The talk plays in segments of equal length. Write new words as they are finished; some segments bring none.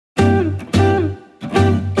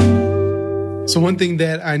So one thing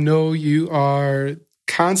that I know you are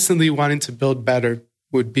constantly wanting to build better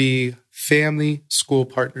would be family-school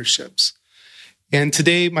partnerships. And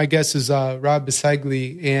today, my guest is Rob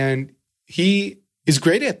Bisegli, and he is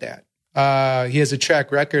great at that. He has a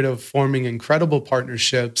track record of forming incredible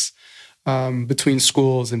partnerships between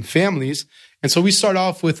schools and families. And so we start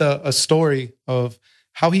off with a story of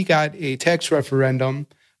how he got a tax referendum,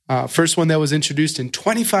 first one that was introduced in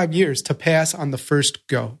 25 years, to pass on the first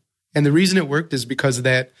go. And the reason it worked is because of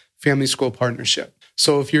that family-school partnership.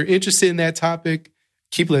 So if you're interested in that topic,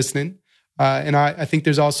 keep listening. And I think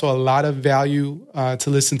there's also a lot of value to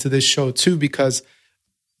listen to this show too, because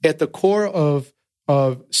at the core of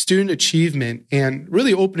student achievement and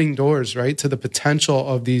really opening doors, right, to the potential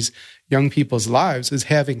of these young people's lives is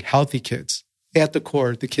having healthy kids. At the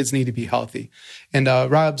core, the kids need to be healthy. And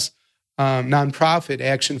Rob's nonprofit,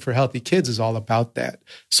 Action for Healthy Kids, is all about that.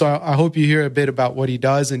 So I hope you hear a bit about what he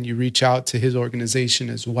does and you reach out to his organization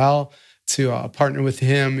as well to partner with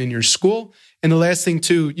him in your school. And the last thing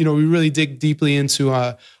too, we really dig deeply into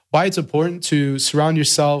why it's important to surround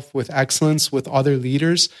yourself with excellence, with other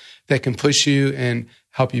leaders that can push you and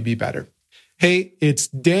help you be better. Hey, it's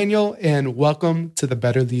Daniel, and welcome to the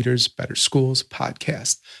Better Leaders, Better Schools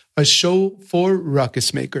podcast, a show for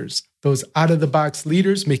ruckus makers, those out-of-the-box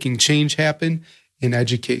leaders making change happen in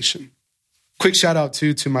education. Quick shout out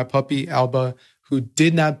too to my puppy, Alba, who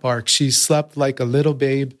did not bark. She slept like a little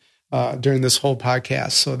babe during this whole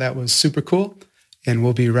podcast. So that was super cool. And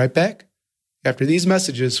we'll be right back after these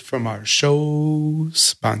messages from our show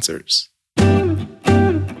sponsors.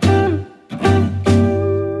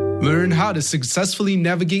 Learn how to successfully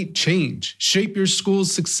navigate change, shape your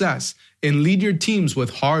school's success, and lead your teams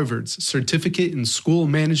with Harvard's Certificate in School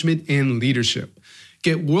Management and Leadership.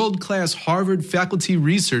 Get world-class Harvard faculty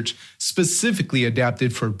research specifically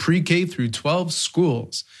adapted for pre-K through 12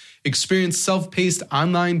 schools. Experience self-paced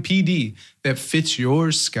online PD that fits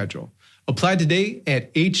your schedule. Apply today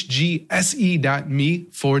at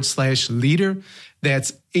hgse.me/leader.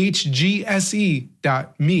 That's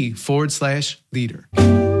hgse.me/leader.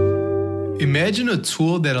 Imagine a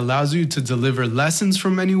tool that allows you to deliver lessons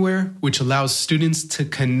from anywhere, which allows students to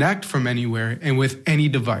connect from anywhere and with any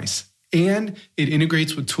device. And it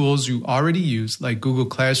integrates with tools you already use like Google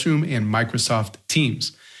Classroom and Microsoft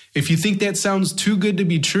Teams. If you think that sounds too good to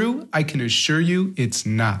be true, I can assure you it's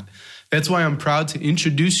not. That's why I'm proud to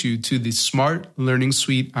introduce you to the Smart Learning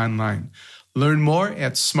Suite online. Learn more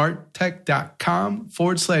at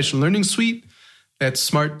smarttech.com/learning suite. That's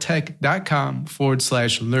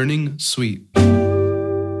smarttech.com/learning suite.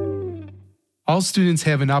 All students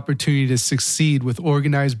have an opportunity to succeed with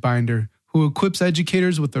Organized Binder, who equips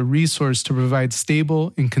educators with a resource to provide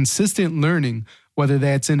stable and consistent learning, whether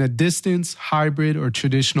that's in a distance, hybrid, or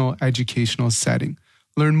traditional educational setting.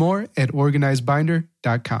 Learn more at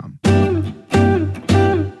organizedbinder.com.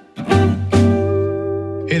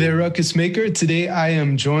 Hey there, Ruckus Maker. Today I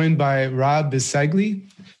am joined by Rob Bisegli,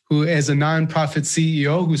 who is a nonprofit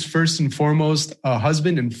CEO who's first and foremost a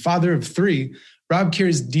husband and father of 3. Rob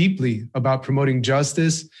cares deeply about promoting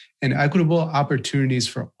justice and equitable opportunities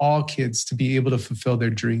for all kids to be able to fulfill their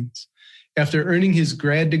dreams. After earning his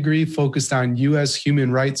grad degree focused on U.S.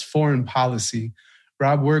 human rights foreign policy,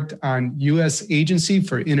 Rob worked on U.S. Agency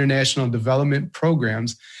for International Development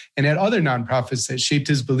programs and at other nonprofits that shaped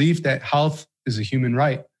his belief that health is a human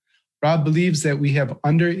right. Rob believes that we have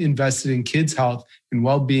underinvested in kids' health and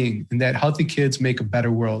well-being, and that healthy kids make a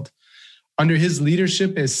better world. Under his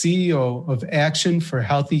leadership as CEO of Action for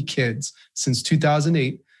Healthy Kids since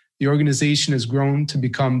 2008, the organization has grown to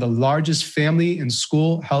become the largest family and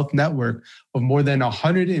school health network of more than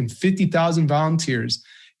 150,000 volunteers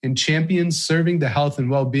and champions serving the health and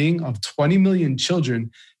well-being of 20 million children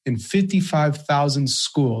in 55,000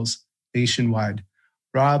 schools nationwide.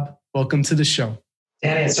 Rob, welcome to the show.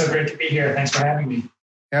 Danny, it's so great to be here. Thanks for having me.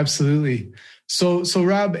 Absolutely. So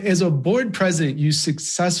Rob, as a board president, you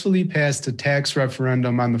successfully passed a tax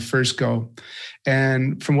referendum on the first go.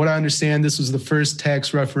 And from what I understand, this was the first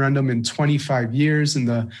tax referendum in 25 years in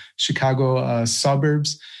the Chicago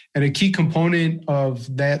suburbs. And a key component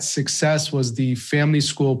of that success was the family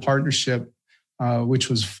school partnership, which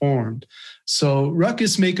was formed. So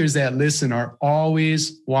ruckus makers that listen are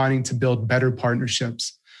always wanting to build better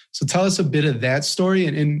partnerships. So tell us a bit of that story.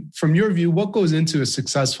 And from your view, what goes into a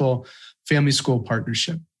successful family school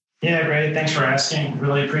partnership? Yeah, great. Thanks for asking.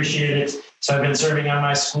 Really appreciate it. So I've been serving on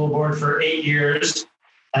my school board for 8 years.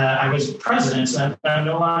 I was president. I'm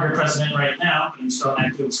no longer president right now, but I'm still an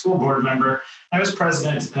active school board member. I was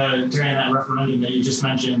president during that referendum that you just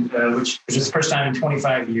mentioned, which is the first time in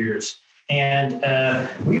 25 years. And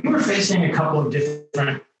we were facing a couple of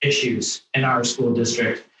different issues in our school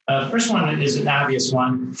district. The first one is an obvious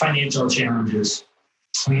one, financial challenges.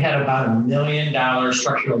 We had about $1 million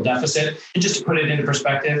structural deficit. And just to put it into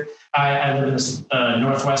perspective, I live in the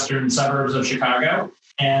northwestern suburbs of Chicago,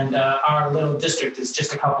 and our little district is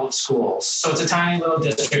just a couple of schools. So it's a tiny little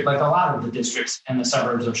district, like a lot of the districts in the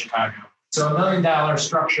suburbs of Chicago. So $1 million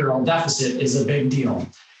structural deficit is a big deal.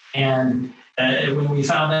 And when we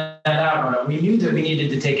found that out, we knew that we needed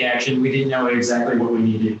to take action. We didn't know exactly what we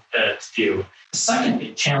needed to do. The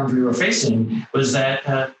second challenge we were facing was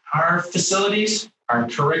that our facilities, our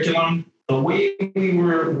curriculum, the way we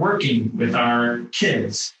were working with our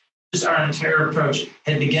kids, just our entire approach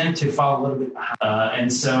had begun to fall a little bit behind.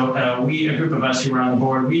 And so a group of us who were on the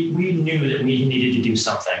board, we knew that we needed to do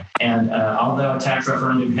something. And although a tax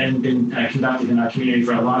referendum hadn't been conducted in our community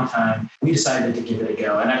for a long time, we decided to give it a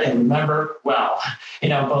go. And I remember,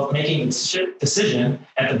 both making a decision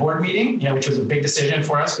at the board meeting, which was a big decision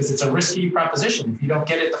for us because it's a risky proposition. If you don't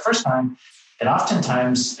get it the first time, it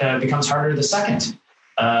oftentimes becomes harder the second.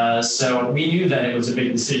 So we knew that it was a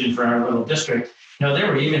big decision for our little district.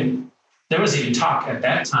 There was even talk at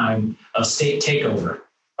that time of state takeover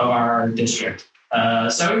of our district.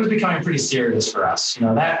 So it was becoming pretty serious for us.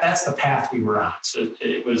 That's the path we were on. So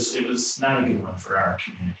it was not a good one for our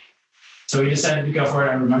community. So we decided to go for it.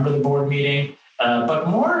 I remember the board meeting, but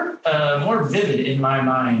more vivid in my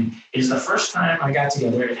mind is the first time I got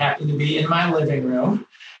together. It happened to be in my living room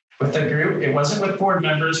with a group. It wasn't with board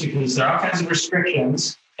members because there are all kinds of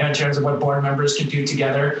restrictions in terms of what board members can do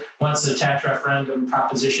together once the tax referendum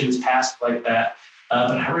proposition is passed like that.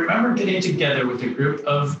 But I remember getting together with a group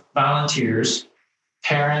of volunteers,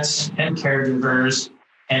 parents and caregivers,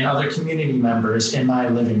 and other community members in my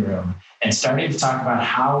living room and starting to talk about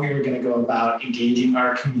how we were going to go about engaging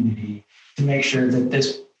our community to make sure that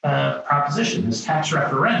this proposition, this tax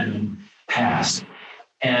referendum, passed.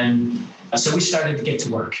 And so we started to get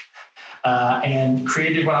to work and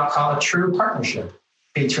created what I'll call a true partnership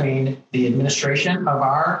between the administration of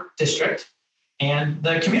our district and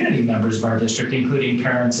the community members of our district, including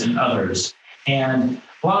parents and others. And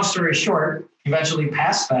long story short, eventually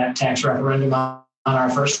passed that tax referendum on our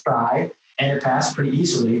first try, and it passed pretty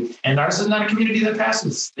easily. And ours is not a community that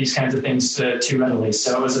passes these kinds of things too readily.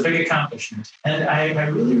 So it was a big accomplishment. And I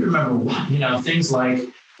really remember, things like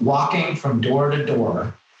walking from door to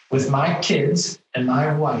door with my kids and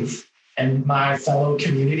my wife and my fellow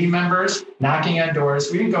community members, knocking on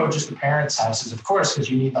doors. We didn't go just to parents' houses, of course,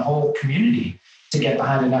 because you need the whole community to get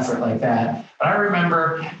behind an effort like that. But I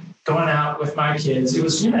remember going out with my kids. It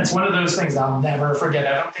was, it's one of those things I'll never forget.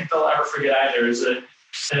 I don't think they'll ever forget either.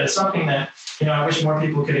 It's something that, I wish more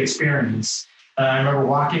people could experience. I remember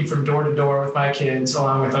walking from door to door with my kids,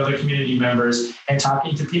 along with other community members, and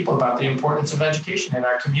talking to people about the importance of education in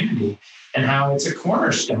our community and how it's a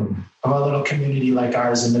cornerstone of a little community like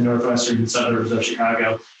ours in the northwestern suburbs of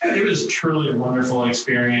Chicago. It was truly a wonderful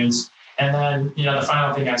experience. And then, the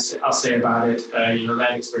final thing I'll say about it,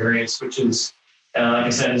 that experience, which is, like I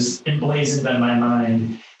said, is emblazoned in my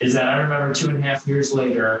mind, is that I remember 2.5 years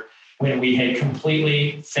later when we had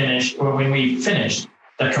when we finished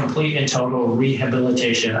the complete and total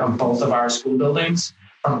rehabilitation of both of our school buildings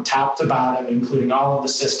from top to bottom, including all of the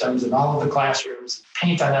systems and all of the classrooms,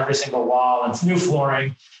 paint on every single wall and new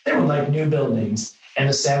flooring. They were like new buildings. And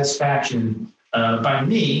the satisfaction by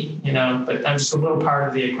me, but I'm just a little part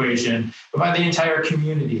of the equation, but by the entire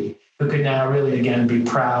community who could now really, again, be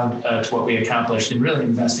proud to what we accomplished and really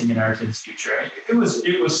investing in our kids' future. It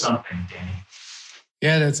was something, Danny.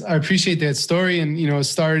 Yeah, I appreciate that story. And, it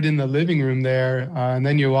started in the living room there. And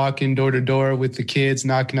then you're walking door to door with the kids,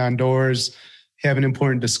 knocking on doors, having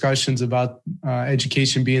important discussions about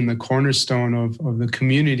education being the cornerstone of the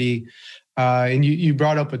community. And you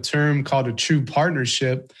brought up a term called a true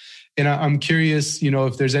partnership. And I'm curious,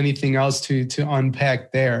 if there's anything else to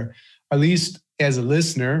unpack there, at least as a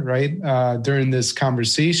listener, right? During this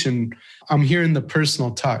conversation, I'm hearing the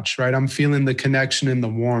personal touch, right? I'm feeling the connection and the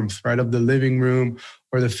warmth, right, of the living room,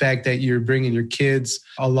 or the fact that you're bringing your kids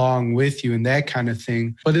along with you and that kind of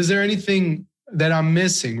thing. But is there anything that I'm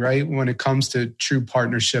missing, right, when it comes to true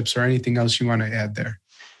partnerships, or anything else you want to add there?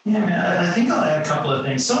 Yeah, I think I'll add a couple of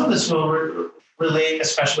things. Some of this will relate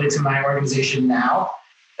especially to my organization now.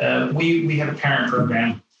 We have a parent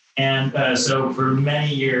program. And so for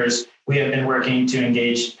many years, we have been working to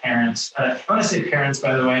engage parents. When I say parents,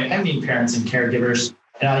 by the way, I mean parents and caregivers.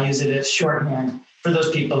 And I'll use it as shorthand for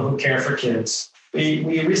those people who care for kids.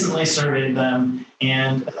 We recently surveyed them,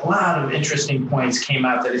 and a lot of interesting points came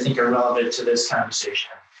out that I think are relevant to this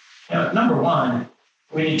conversation. Number one,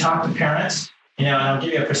 when you talk to parents, And I'll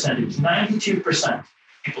give you a percentage. 92%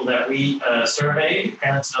 people that we surveyed,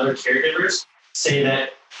 parents and other caregivers, say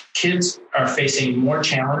that kids are facing more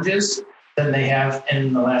challenges than they have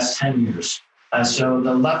in the last 10 years. So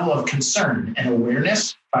the level of concern and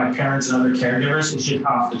awareness by parents and other caregivers is just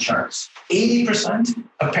off the charts. 80%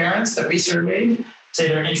 of parents that we surveyed say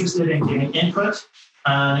they're interested in giving input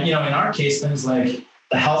on, in our case, things like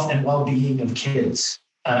the health and well-being of kids.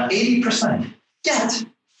 80%. Yet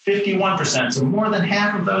 51%, so more than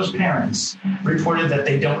half of those parents reported that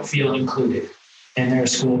they don't feel included in their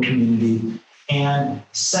school community. And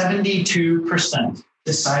 72%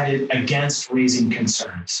 decided against raising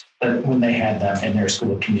concerns when they had them in their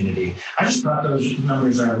school community. I just thought those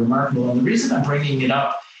numbers are remarkable. And the reason I'm bringing it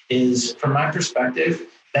up is, from my perspective,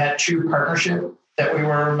 that true partnership that we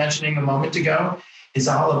were mentioning a moment ago is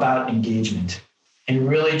all about engagement and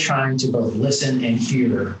really trying to both listen and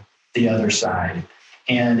hear the other side.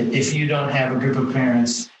 And if you don't have a group of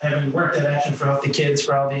parents, having worked at Action for Healthy Kids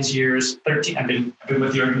for all these years, I've been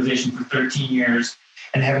with the organization for 13 years,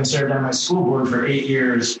 and having served on my school board for 8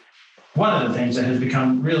 years, one of the things that has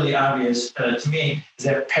become really obvious to me is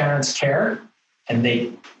that parents care, and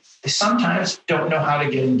they sometimes don't know how to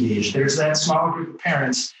get engaged. There's that small group of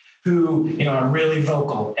parents who are really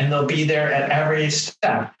vocal, and they'll be there at every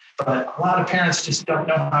step. But a lot of parents just don't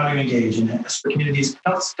know how to engage, and communities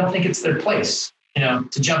don't think it's their place,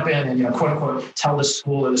 to jump in and, quote unquote, tell the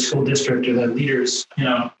school or the school district or the leaders,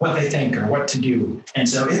 what they think or what to do. And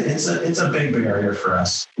so it's a big barrier for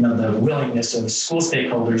us, the willingness of school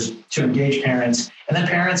stakeholders to engage parents. And then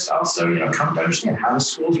parents also, come to understand how do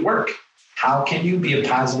schools work? How can you be a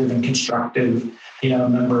positive and constructive,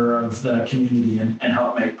 member of the community and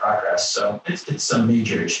help make progress? So it's a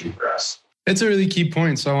major issue for us. That's a really key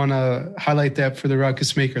point. So I want to highlight that for the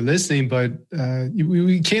ruckus maker listening, but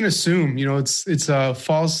we can't assume, it's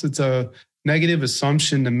a negative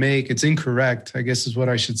assumption to make. It's incorrect, I guess is what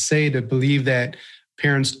I should say, to believe that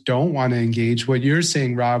parents don't want to engage. What you're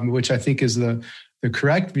saying, Rob, which I think is the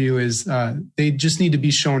correct view, is they just need to be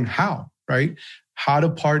shown how, right? How to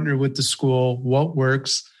partner with the school, what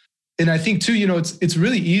works. And I think too, it's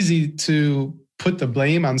really easy to put the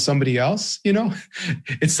blame on somebody else,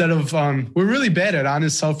 instead of, we're really bad at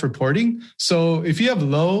honest self-reporting. So if you have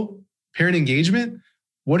low parent engagement,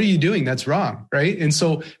 what are you doing that's wrong, right? And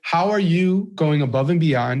so how are you going above and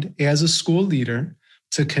beyond as a school leader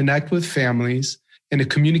to connect with families and to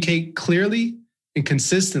communicate clearly and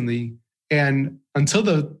consistently? And until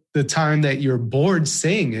the time that your board's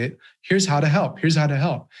saying it, here's how to help.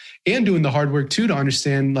 And doing the hard work too, to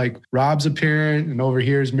understand, like, Rob's a parent and over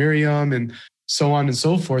here is Miriam and so on and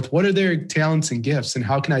so forth. What are their talents and gifts, and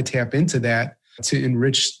how can I tap into that to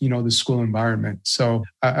enrich, the school environment? So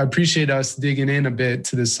I appreciate us digging in a bit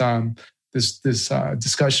to this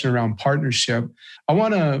discussion around partnership. I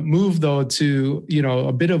want to move though to,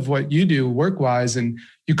 a bit of what you do work-wise, and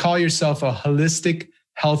you call yourself a holistic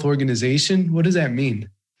health organization. What does that mean?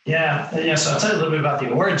 Yeah. So I'll tell you a little bit about the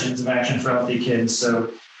origins of Action for Healthy Kids.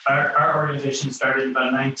 So our organization started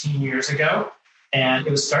about 19 years ago. And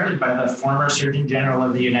it was started by the former Surgeon General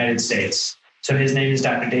of the United States. So his name is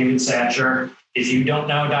Dr. David Satcher. If you don't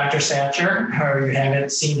know Dr. Satcher, or you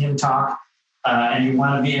haven't seen him talk, and you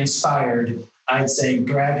want to be inspired, I'd say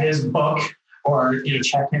grab his book or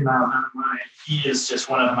check him out online. He is just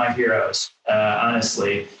one of my heroes,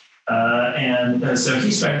 honestly. So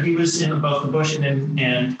he was in both the Bush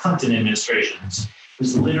and Clinton administrations. He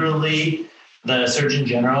was literally the Surgeon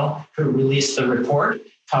General who released the report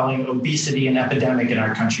calling obesity an epidemic in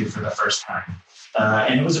our country for the first time.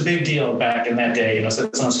 And it was a big deal back in that day, so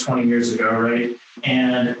that's almost 20 years ago, right?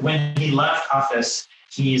 And when he left office,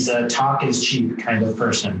 he's a talk is cheap kind of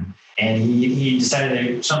person. And he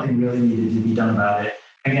decided that something really needed to be done about it.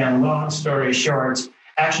 Again, long story short,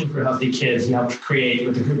 Action for Healthy Kids, he helped create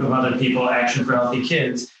with a group of other people, Action for Healthy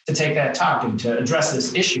Kids, to take that talk and to address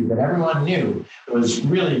this issue that everyone knew was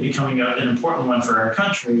really becoming an important one for our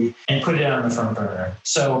country, and put it on the front burner.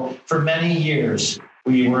 So for many years,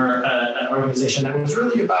 we were an organization that was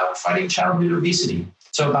really about fighting childhood obesity.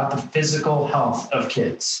 So about the physical health of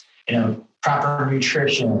kids, proper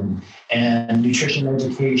nutrition and nutrition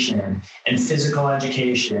education and physical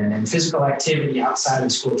education and physical activity outside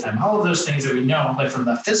of school time. All of those things that we know, like from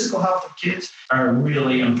the physical health of kids, are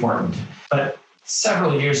really important. But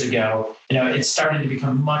several years ago, it started to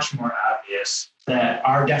become much more obvious that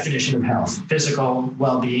our definition of health, physical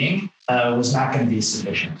well-being, was not going to be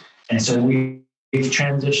sufficient. And so we've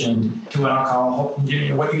transitioned to what I'll call,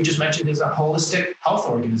 what you just mentioned is a holistic health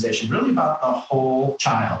organization, really about the whole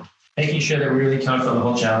child, making sure that we really care for the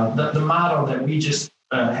whole child. The model that we just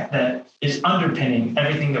that is underpinning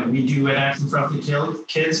everything that we do at Action for Healthy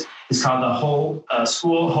Kids is called the whole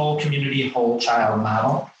community, whole child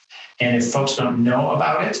model. And if folks don't know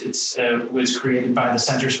about it, it was created by the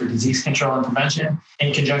Centers for Disease Control and Prevention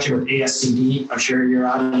in conjunction with ASCD. I'm sure your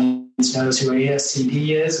audience knows who ASCD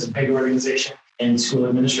is. It's a big organization in school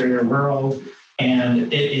administrator world.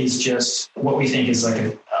 And it is just what we think is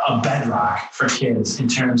like a bedrock for kids in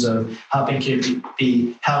terms of helping kids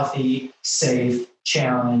be healthy, safe,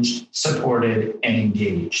 challenged, supported, and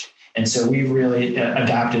engaged. And so we really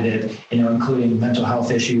adapted it, including mental health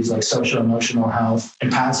issues like social emotional health and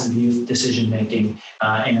positive youth decision making.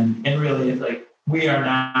 And really, like, we are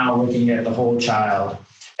now looking at the whole child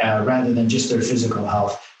rather than just their physical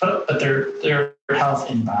health, but their health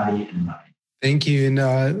in body and mind. Thank you. And,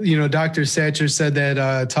 Dr. Satcher said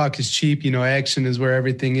that talk is cheap, action is where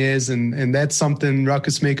everything is. And that's something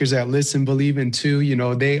Ruckus Makers that listen believe in too.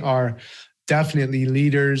 They are definitely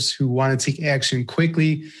leaders who want to take action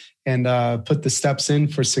quickly and put the steps in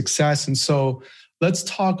for success. And so let's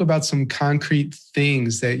talk about some concrete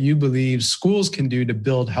things that you believe schools can do to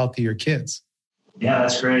build healthier kids. Yeah,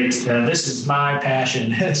 that's great. This is my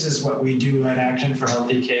passion. This is what we do at Action for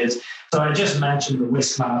Healthy Kids. So I just mentioned the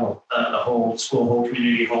WISC model, the whole school, whole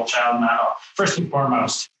community, whole child model. First and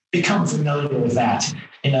foremost, become familiar with that.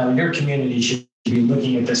 Your community should be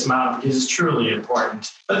looking at this model because it's truly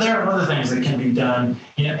important. But there are other things that can be done.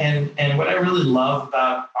 And what I really love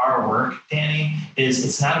about our work, Danny, is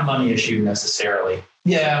it's not a money issue necessarily.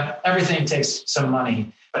 Yeah, everything takes some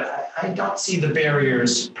money, but I don't see the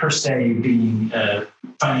barriers per se being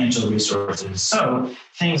financial resources. So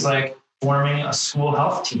things like forming a school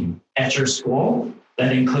health team at your school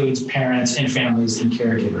that includes parents and families and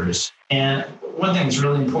caregivers. And one thing that's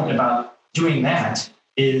really important about doing that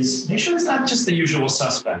is make sure it's not just the usual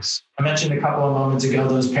suspects. I mentioned a couple of moments ago,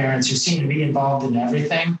 those parents who seem to be involved in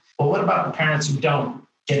everything. Well, what about the parents who don't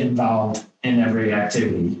get involved in every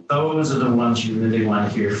activity? Those are the ones you really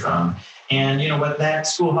want to hear from. And what that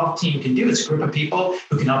school health team can do is a group of people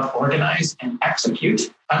who can help organize and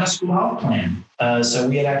execute on a school health plan. So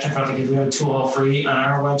we at Action for Healthy Kids, we have a tool free on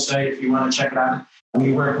our website if you want to check it out.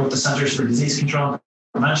 We work with the Centers for Disease Control and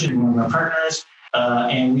Prevention, one of our partners,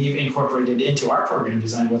 and we've incorporated into our program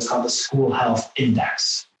design what's called the School Health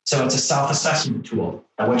Index. So it's a self-assessment tool.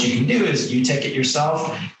 Now, what you can do is you take it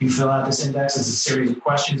yourself, you fill out this index. It's a series of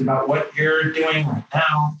questions about what you're doing right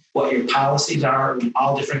now, what your policies are,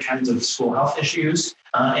 all different kinds of school health issues.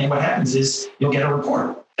 And what happens is you'll get a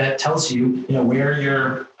report that tells you, where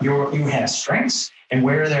you have strengths and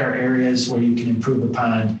where there are areas where you can improve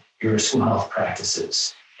upon your school health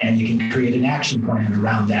practices. And you can create an action plan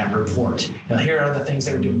around that report. Now, here are the things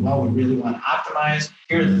that we're doing well. We really want to optimize.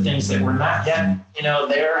 Here are the things that we're not yet,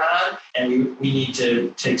 there on, and we need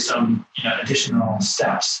to take some, additional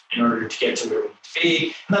steps in order to get to where we need to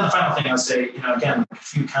be. And then the final thing I'll say, again, a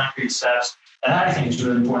few concrete steps that I think is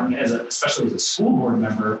really important, especially as a school board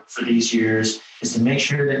member for these years, is to make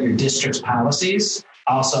sure that your district's policies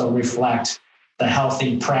also reflect the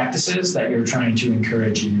healthy practices that you're trying to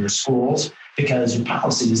encourage in your schools. Because your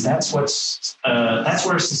policies, that's where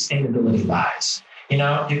sustainability lies.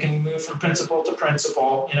 You can move from principal to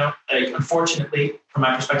principal. Unfortunately, from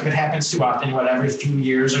my perspective, it happens too often. Every few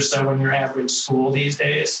years or so in your average school these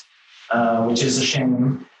days, which is a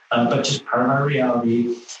shame, but just part of our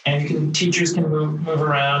reality. And teachers can move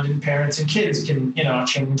around, and parents and kids can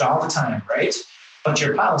change all the time, right? But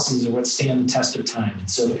your policies are what stand the test of time.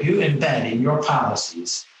 And so if you embed in your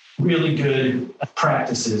policies really good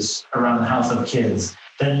practices around the health of kids,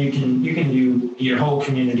 then you can do your whole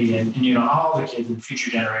community and all the kids and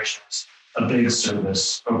future generations a big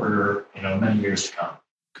service over many years to come.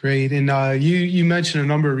 Great. And you mentioned a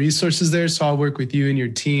number of resources there, so I'll work with you and your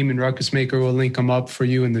team, and Ruckus Maker will link them up for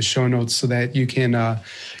you in the show notes so that you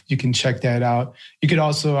can check that out. You could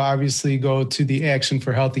also obviously go to the Action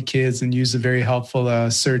for Healthy Kids and use a very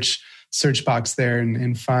helpful search box there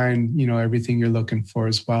and find, everything you're looking for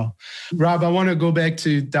as well. Rob, I want to go back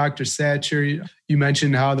to Dr. Satcher. You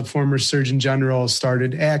mentioned how the former Surgeon General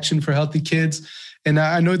started Action for Healthy Kids. And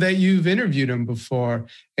I know that you've interviewed him before,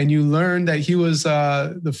 and you learned that he was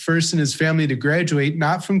the first in his family to graduate,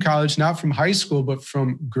 not from college, not from high school, but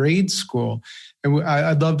from grade school. And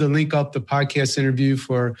I'd love to link up the podcast interview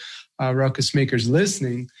for Ruckus Makers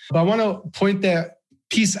listening. But I want to point that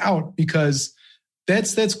piece out because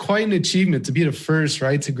that's quite an achievement to be the first,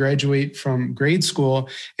 right, to graduate from grade school.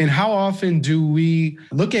 And how often do we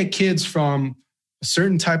look at kids from a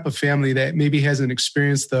certain type of family that maybe hasn't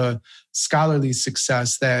experienced the scholarly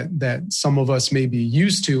success that some of us may be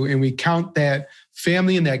used to, and we count that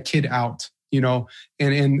family and that kid out?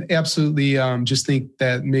 and absolutely just think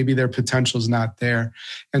that maybe their potential is not there.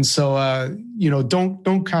 And so,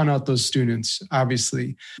 don't count out those students,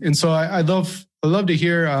 obviously. And so I'd love to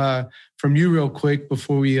hear from you real quick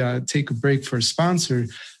before we take a break for a sponsor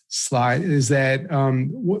slide, is that,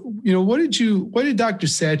 what did Dr.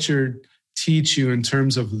 Satcher teach you in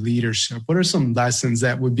terms of leadership? What are some lessons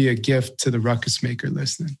that would be a gift to the Ruckus Maker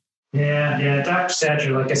listening? Yeah. Dr.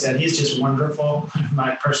 Satcher, like I said, he's just wonderful. One of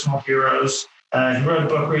my personal heroes. He wrote a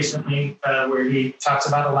book recently where he talks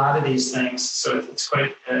about a lot of these things. So it's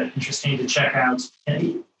quite interesting to check out.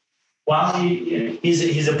 And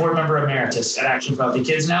he's a board member emeritus at Action for Healthy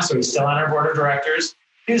Kids now, so he's still on our board of directors.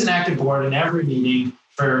 He was an active board in every meeting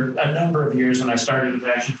for a number of years when I started with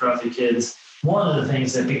Action for Healthy Kids. One of the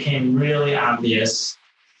things that became really obvious,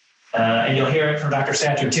 and you'll hear it from Dr.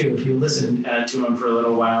 Satcher too, if you listen to him for a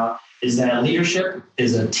little while, is that leadership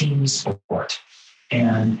is a team sport.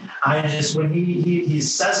 And when he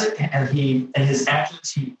says it and his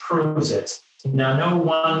actions, he proves it. Now, no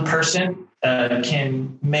one person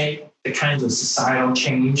can make the kinds of societal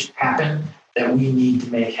change happen that we need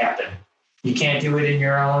to make happen. You can't do it in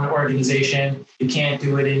your own organization. You can't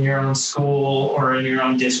do it in your own school or in your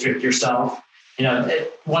own district yourself.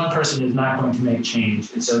 One person is not going to make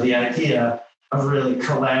change. And so the idea of really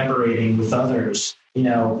collaborating with others,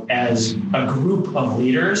 as a group of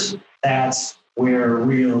leaders, that's where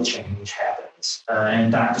real change happens.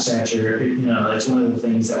 And Dr. Satcher, that's one of the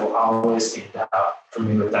things that will always stand out for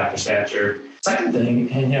me with Dr. Satcher. Second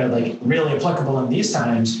thing, and really applicable in these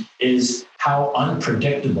times, is how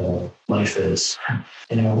unpredictable life is.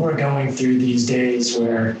 We're going through these days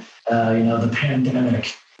where, the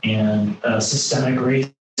pandemic and systemic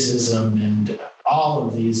racism and all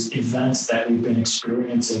of these events that we've been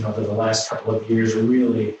experiencing over the last couple of years are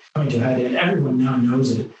really coming to a head. And everyone now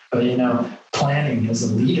knows it. But, planning as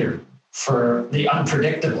a leader for the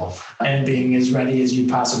unpredictable and being as ready as you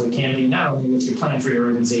possibly can be, not only with your plan for your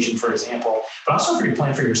organization, for example, but also for your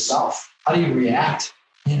plan for yourself. How do you react,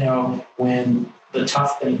 when the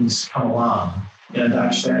tough things come along? Dr.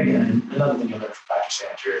 Satcher, again, another thing I learned from Dr.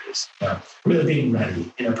 Satcher is really being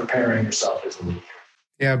ready, preparing yourself as a leader.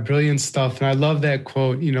 Yeah, brilliant stuff. And I love that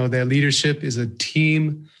quote, that leadership is a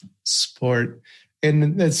team sport.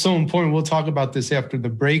 And that's so important. We'll talk about this after the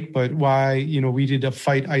break, but why, we need to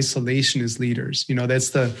fight isolation as leaders.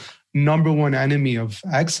 That's the number one enemy of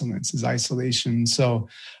excellence is isolation. So,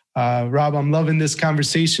 Rob, I'm loving this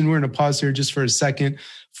conversation. We're going to pause here just for a second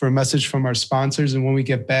for a message from our sponsors. And when we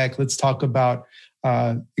get back, let's talk about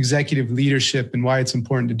executive leadership and why it's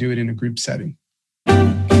important to do it in a group setting.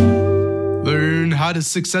 Learn how to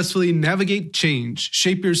successfully navigate change,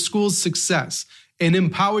 shape your school's success, and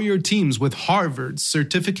empower your teams with Harvard's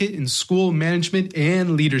Certificate in School Management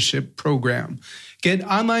and Leadership program. Get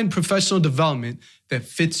online professional development that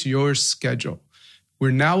fits your schedule.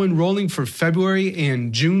 We're now enrolling for February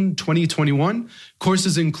and June 2021.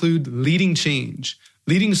 Courses include Leading Change,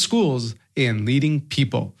 Leading Schools, and Leading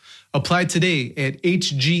People. Apply today at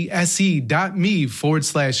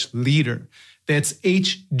hgse.me/leader. That's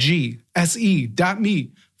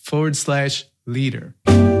hgse.me/leader.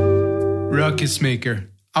 Ruckus Maker.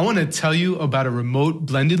 I want to tell you about a remote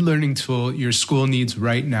blended learning tool your school needs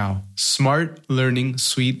right now, Smart Learning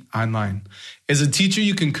Suite Online. As a teacher,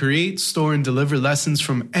 you can create, store, and deliver lessons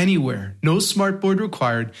from anywhere, no smartboard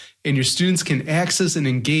required, and your students can access and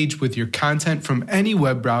engage with your content from any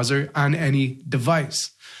web browser on any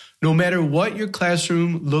device. No matter what your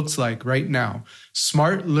classroom looks like right now,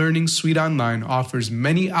 Smart Learning Suite Online offers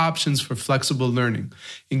many options for flexible learning,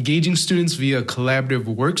 engaging students via collaborative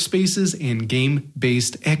workspaces and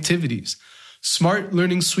game-based activities. Smart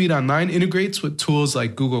Learning Suite Online integrates with tools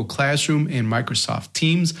like Google Classroom and Microsoft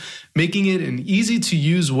Teams, making it an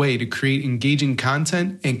easy-to-use way to create engaging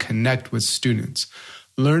content and connect with students.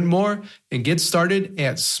 Learn more and get started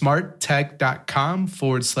at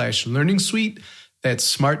smarttech.com/learning suite.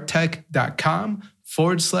 That's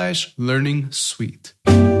smarttech.com/learning suite.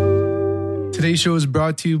 Today's show is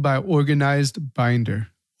brought to you by Organized Binder.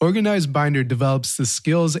 Organized Binder develops the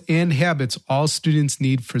skills and habits all students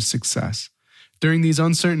need for success. During these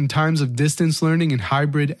uncertain times of distance learning and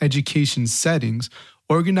hybrid education settings,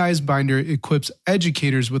 Organized Binder equips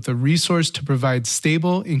educators with a resource to provide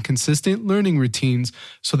stable and consistent learning routines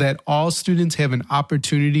so that all students have an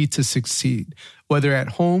opportunity to succeed, whether at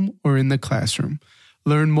home or in the classroom.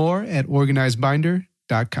 Learn more at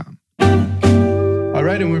organizedbinder.com. All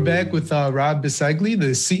right, and we're back with Rob Bisegli,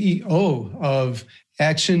 the CEO of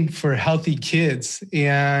Action for Healthy Kids.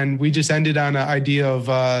 And we just ended on an idea of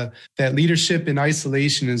that leadership in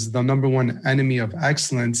isolation is the number one enemy of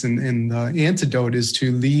excellence. And the antidote is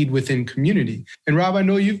to lead within community. And Rob, I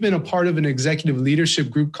know you've been a part of an executive leadership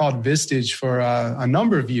group called Vistage for a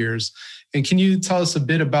number of years. And can you tell us a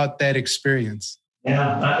bit about that experience?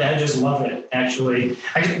 Yeah, I just love it, actually.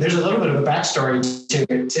 There's a little bit of a backstory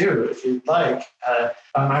to it, too, if you'd like.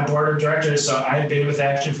 On my board of directors, so I've been with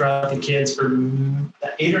Action for Healthy Kids for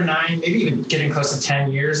 8 or 9, maybe even getting close to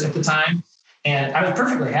 10 years at the time. And I was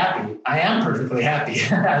perfectly happy. I am perfectly happy.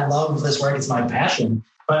 I love this work. It's my passion.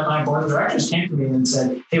 But my board of directors came to me and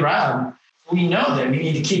said, hey, Rob, we know that we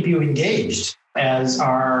need to keep you engaged as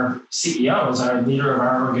our CEO, as our leader of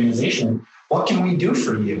our organization. What can we do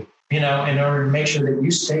for you? In order to make sure that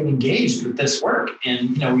you stay engaged with this work.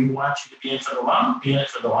 And, we want you to be in it for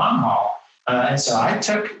the long haul. And so I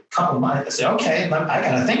took a couple of months. I said, okay, I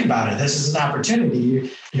got to think about it. This is an opportunity.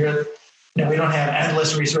 We don't have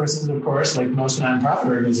endless resources, of course, like most nonprofit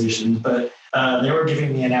organizations, but they were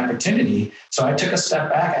giving me an opportunity. So I took a step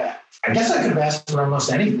back. I guess I could have asked for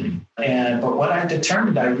almost anything. But what I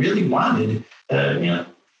determined I really wanted,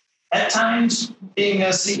 at times, being a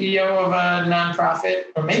CEO of a nonprofit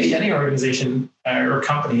or maybe any organization or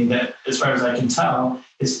company that, as far as I can tell,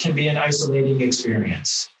 can be an isolating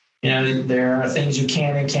experience. There are things you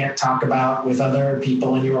can and can't talk about with other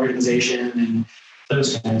people in your organization and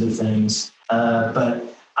those kinds of things.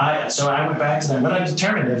 But I went back to them. What I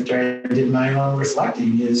determined after I did my own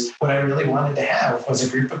reflecting is what I really wanted to have was a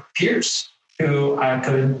group of peers who I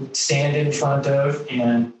could stand in front of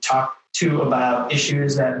and talk to about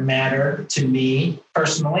issues that matter to me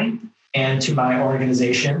personally and to my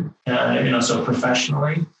organization, so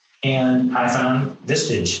professionally. And I found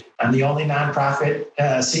Vistage. I'm the only nonprofit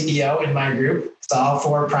CEO in my group. It's all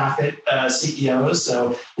for-profit CEOs,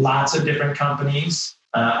 so lots of different companies.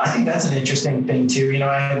 I think that's an interesting thing too.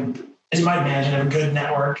 As you might imagine, I have a good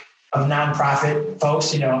network of nonprofit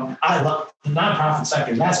folks. I love the nonprofit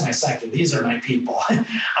sector. That's my sector. These are my people.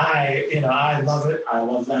 I love it. I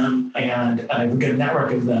love them, and I have a good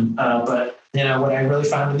network of them. But what I really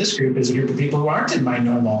found in this group is a group of people who aren't in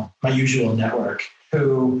my usual network.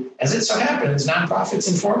 Who, as it so happens, nonprofits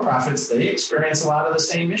and for-profits, they experience a lot of the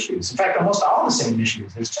same issues. In fact, almost all the same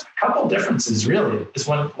issues. There's just a couple differences, really. It's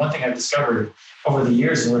one thing I've discovered over the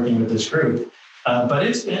years in working with this group. But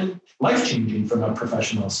it's been life-changing from a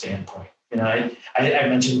professional standpoint. I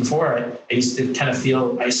mentioned before, I used to kind of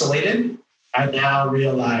feel isolated. I now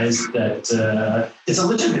realize that it's a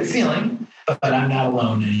legitimate feeling, but I'm not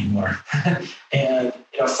alone anymore. And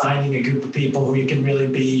finding a group of people who you can really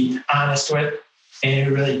be honest with and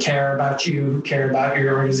who really care about you, who care about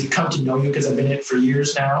your organization, come to know you, because I've been in it for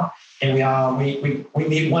years now. And we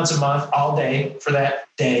meet once a month all day for that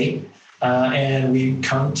day. And we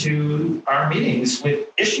come to our meetings with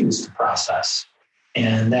issues to process.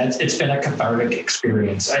 And it's been a cathartic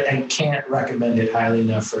experience. I can't recommend it highly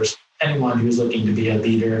enough for anyone who's looking to be a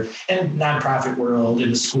leader in the nonprofit world,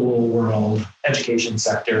 in the school world, education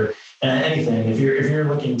sector, anything. If you're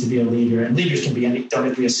looking to be a leader, and leaders can be don't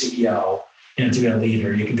have to be a CEO, to be a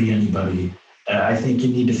leader, you can be anybody. I think you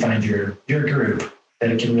need to find your group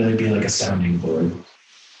that it can really be like a sounding board.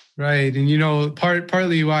 Right. And,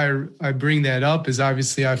 partly why I bring that up is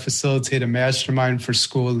obviously I facilitate a mastermind for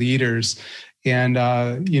school leaders. And,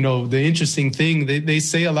 the interesting thing, they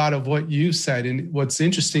say a lot of what you said. And what's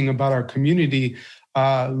interesting about our community,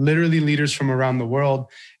 literally leaders from around the world.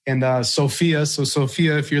 And Sophia,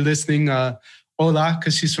 if you're listening, hola,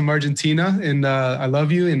 because she's from Argentina, and I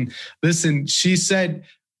love you. And listen, she said,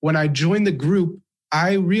 when I joined the group,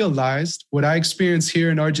 I realized what I experienced here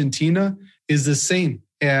in Argentina is the same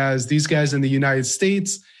as these guys in the United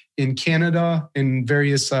States, in Canada, in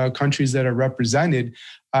various countries that are represented.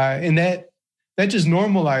 And that just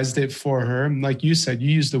normalized it for her. And like you said, you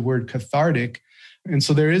used the word cathartic. And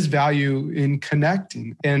so there is value in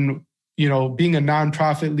connecting. And, being a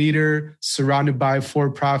nonprofit leader surrounded by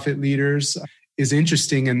for-profit leaders is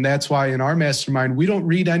interesting. And that's why in our mastermind, we don't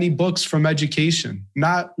read any books from education,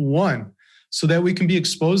 not one, so that we can be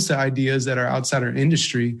exposed to ideas that are outside our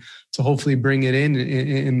industry to hopefully bring it in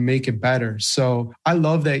and make it better. So I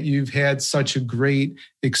love that you've had such a great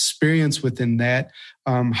experience within that.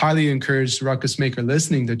 Highly encourage Ruckus Maker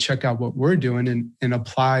listening to check out what we're doing and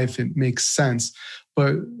apply if it makes sense.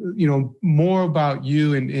 But, more about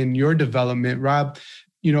you and your development, Rob,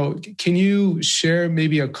 can you share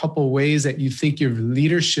maybe a couple ways that you think your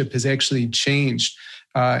leadership has actually changed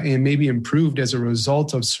and maybe improved as a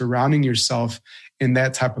result of surrounding yourself in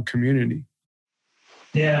that type of community?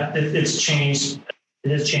 Yeah, it's changed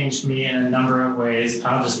it has changed me in a number of ways.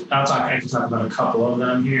 I can talk about a couple of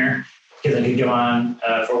them here because I could go on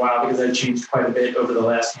for a while because I've changed quite a bit over the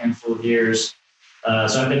last handful of years.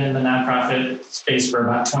 So I've been in the nonprofit space for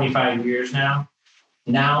about 25 years now.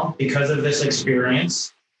 Now, because of this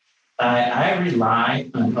experience, I rely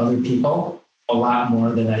on other people a lot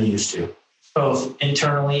more than I used to, both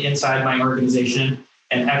internally inside my organization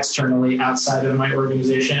and externally outside of my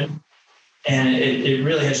organization. And it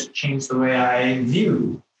really has changed the way I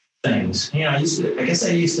view things. I used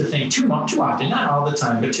to think too often, not all the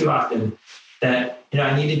time, but too often, that,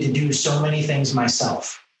 I needed to do so many things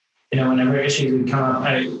myself. Whenever issues would come up,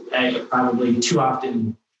 I probably too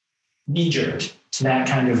often knee-jerked to that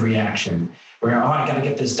kind of reaction where, I got to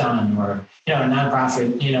get this done. Or, a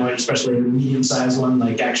nonprofit, especially a medium-sized one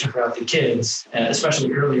like Action for Healthy Kids,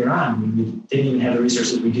 especially earlier on when we didn't even have the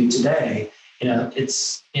resources we do today,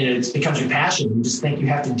 it becomes your passion. You just think you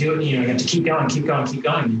have to do it. You have to keep going.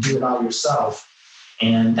 You do it all yourself.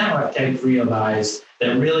 And now I've realized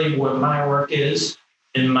that really what my work is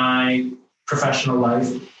in my professional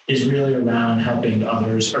life is really around helping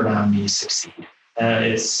others around me succeed.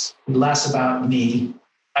 It's less about me.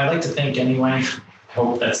 I like to think anyway, I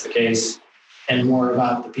hope that's the case, and more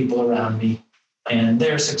about the people around me. And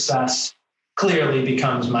their success clearly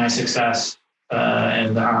becomes my success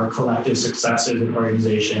and our collective success as an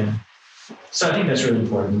organization. So I think that's really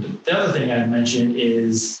important. The other thing I'd mention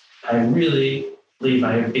is I really believe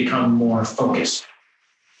I have become more focused.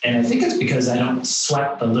 And I think it's because I don't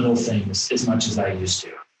sweat the little things as much as I used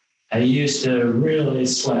to. I used to really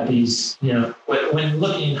sweat these, when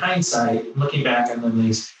looking in hindsight, looking back on them,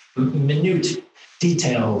 these minute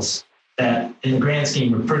details that in the grand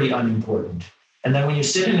scheme are pretty unimportant. And then when you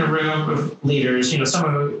sit in a room of leaders,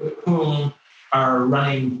 some of whom are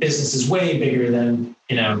running businesses way bigger than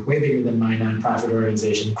my nonprofit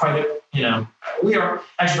organization. We are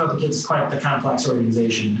Action for Healthy Kids is quite the complex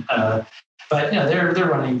organization, but they're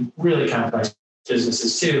running really complex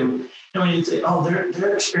businesses too. And when you say,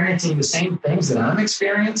 they're experiencing the same things that I'm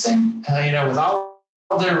experiencing, with all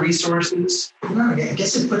their resources, I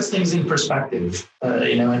guess it puts things in perspective,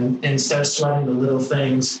 and instead of sweating the little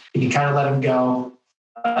things, you can kind of let them go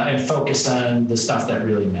and focus on the stuff that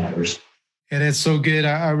really matters. And it's so good.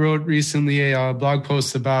 I wrote recently a blog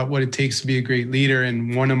post about what it takes to be a great leader.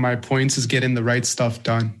 And one of my points is getting the right stuff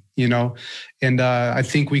done. And I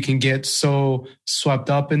think we can get so swept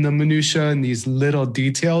up in the minutia and these little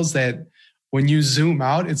details that when you zoom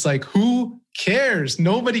out, it's like, who cares?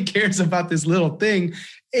 Nobody cares about this little thing.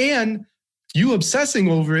 And you obsessing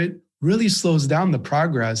over it really slows down the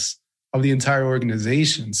progress of the entire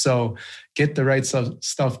organization. So get the right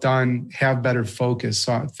stuff done, have better focus.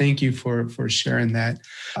 So thank you for sharing that.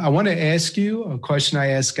 I want to ask you a question I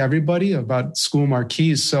ask everybody about school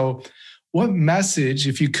marquees. So what message,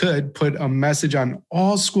 if you could put a message on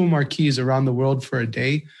all school marquees around the world for a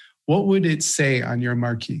day, what would it say on your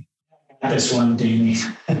marquee? This one, Danny.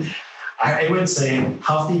 I would say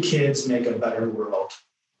healthy kids make a better world.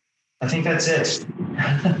 I think that's it.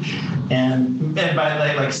 and by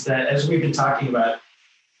like I said, as we've been talking about,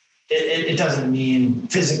 it doesn't mean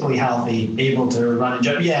physically healthy, able to run and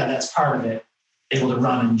jump. Yeah, that's part of it. Able to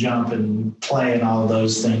run and jump and play and all of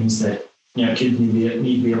those things that kids need to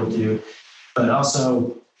be able to do. But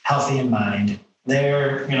also healthy in mind.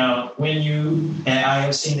 And I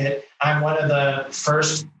have seen it. I'm one of the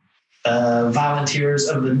first volunteers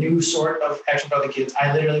of the new sort of Action for Healthy Kids.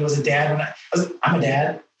 I literally was a dad I'm a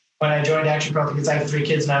dad. When I joined Action for Healthy Kids, I have 3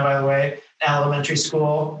 kids now, by the way, elementary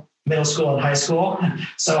school, middle school, and high school.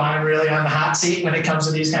 So I'm really on the hot seat when it comes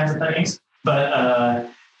to these kinds of things. But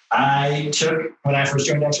when I first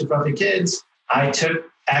joined Action for Healthy Kids, I took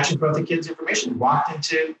Action for Healthy Kids information, walked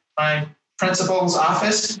into my principal's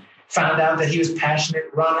office, found out that he was a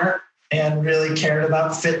passionate runner and really cared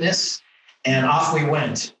about fitness. And off we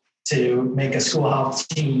went to make a school health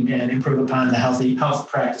team and improve upon the health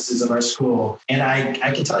practices of our school. And I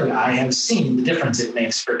can tell you, I have seen the difference it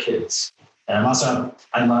makes for kids. And I'm also,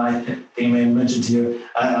 I think I mentioned to you,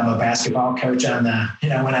 I'm a basketball coach on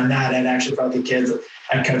when I'm not at Action for Healthy Kids,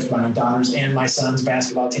 I coached my daughter's and my son's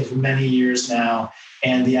basketball team for many years now.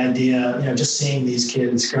 And the idea, just seeing these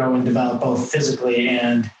kids grow and develop both physically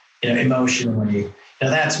and, emotionally,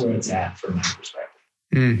 that's where it's at from my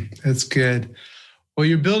perspective. That's good. Well,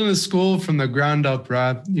 you're building a school from the ground up,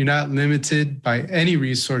 Rob. You're not limited by any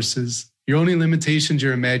resources. Your only limitation is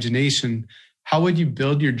your imagination. How would you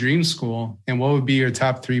build your dream school? And what would be your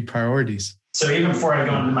top 3 priorities? So even before I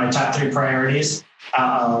go into my top 3 priorities,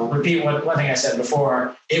 I'll repeat one thing I said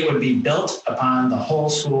before. It would be built upon the whole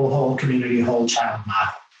school, whole community, whole child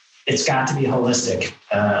model. it's got to be holistic.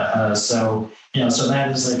 So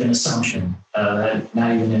that is like an assumption, that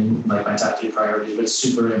not even in like my top 3 priorities, but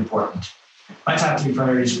super important. My top 3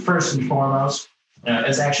 priorities, first and foremost,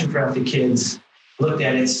 as Action for Healthy Kids looked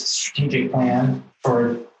at its strategic plan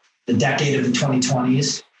for the decade of the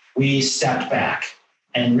 2020s, we stepped back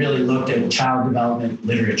and really looked at child development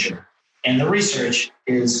literature. And the research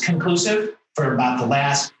is conclusive for about the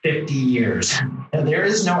last 50 years. Now, there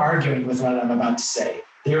is no arguing with what I'm about to say.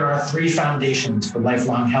 There are 3 foundations for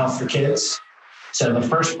lifelong health for kids. So the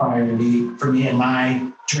first priority for me in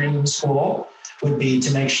my dream school would be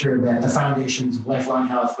to make sure that the foundations of lifelong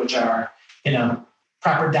health, which are,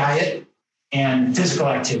 proper diet and physical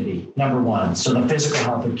activity, number 1. So the physical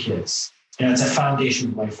health of kids, it's a foundation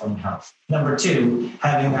of lifelong health. Number 2,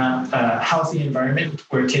 having a healthy environment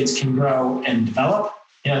where kids can grow and develop.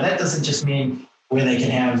 That doesn't just mean where they can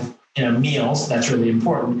have, meals. That's really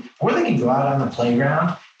important. Where they can go out on the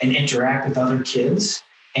playground and interact with other kids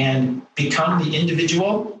and become the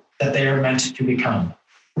individual that they are meant to become.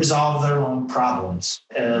 Resolve their own problems,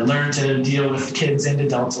 learn to deal with kids and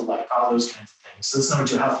adults alike, all those kinds of things. So that's number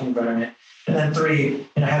 2, healthy environment. And then 3,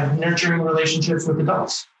 have nurturing relationships with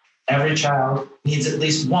adults. Every child needs at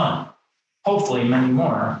least one, hopefully many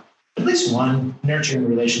more, at least one nurturing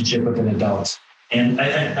relationship with an adult. And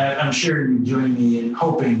I'm sure you join me in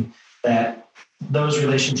hoping that those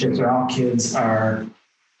relationships where all kids are,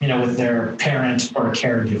 with their parent or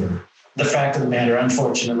caregiver. The fact of the matter,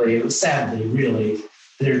 unfortunately, sadly, really,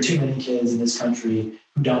 there are too many kids in this country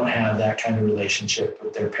who don't have that kind of relationship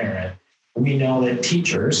with their parent. We know that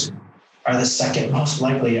teachers are the second most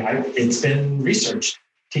likely, it's been researched,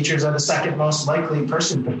 teachers are the second most likely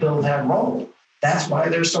person to fill that role. That's why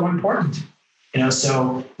they're so important.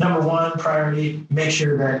 So number 1 priority, make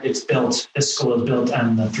sure that it's built, this school is built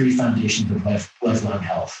on the 3 foundations of lifelong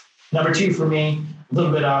health. Number 2 for me, a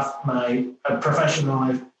little bit off my professional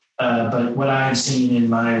life, but what I've seen in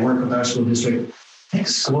my work with our school district, I think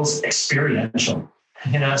school's experiential,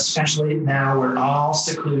 especially now we're all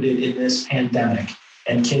secluded in this pandemic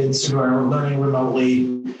and kids who are learning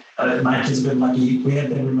remotely. My kids have been lucky. We have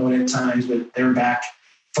been remote at times, but they're back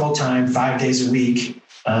full-time, 5 days a week.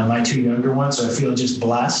 My 2 younger ones, so I feel just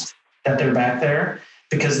blessed that they're back there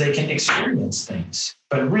because they can experience things,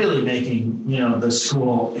 but really making, the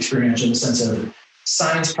school experiential in the sense of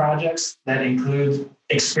science projects that include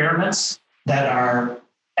experiments that are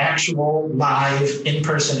actual live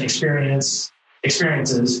in-person experiences,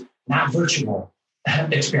 not virtual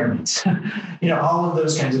experiments. All of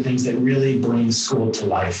those kinds of things that really bring school to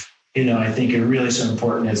life. I think are really so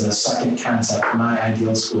important as a second concept for my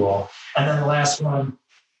ideal school. And then the last one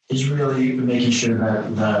is really making sure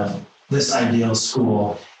that this ideal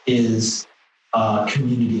school is a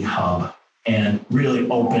community hub and really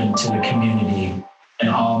open to the community and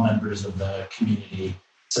all members of the community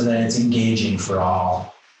so that it's engaging for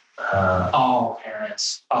all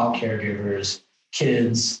parents, all caregivers,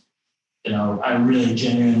 kids. I really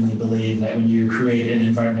genuinely believe that when you create an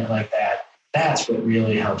environment like that, that's what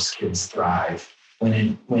really helps kids thrive.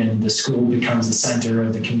 When the school becomes the center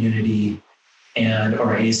of the community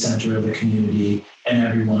or a center of the community and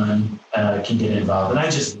everyone can get involved. And I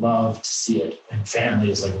just love to see it when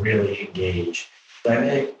families really engage. But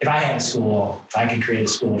if I had a school, if I could create a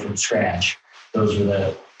school from scratch, those are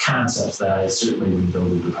the concepts that I certainly would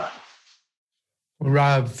build it upon. Well,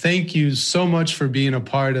 Rob, thank you so much for being a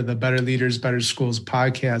part of the Better Leaders, Better Schools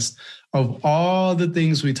podcast. Of all the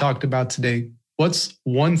things we talked about today, what's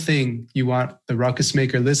one thing you want the Ruckus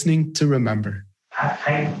Maker listening to remember?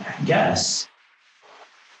 I guess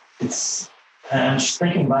I'm just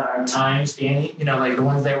thinking about our times, Danny, like the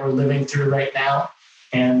ones that we're living through right now.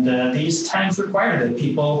 And these times require that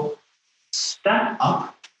people step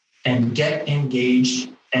up and get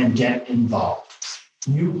engaged and get involved.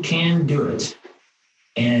 You can do it.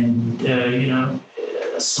 And,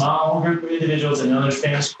 a small group of individuals, I know there's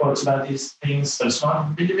famous quotes about these things, but a small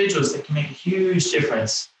group of individuals that can make a huge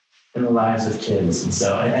difference in the lives of kids. And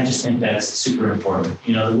so I just think that's super important.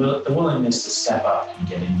 The willingness to step up and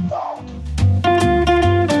get involved.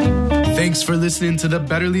 Thanks for listening to the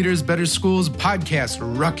Better Leaders, Better Schools podcast,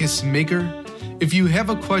 Ruckus Maker. If you have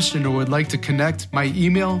a question or would like to connect, my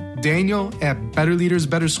email,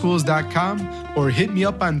 daniel@betterleadersbetterschools.com, or hit me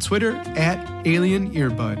up on Twitter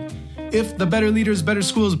 @AlienEarbud. If the Better Leaders, Better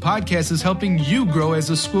Schools podcast is helping you grow as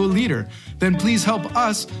a school leader, then please help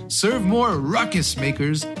us serve more ruckus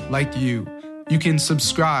makers like you. You can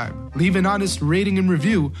subscribe, leave an honest rating and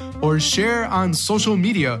review, or share on social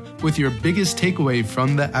media with your biggest takeaway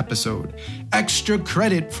from the episode. Extra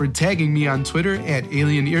credit for tagging me on Twitter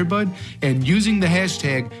 @AlienEarbud and using the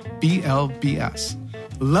hashtag BLBS.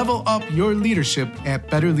 Level up your leadership at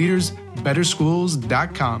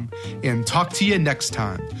betterleadersbetterschools.com and talk to you next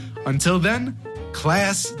time. Until then,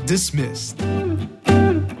 class dismissed.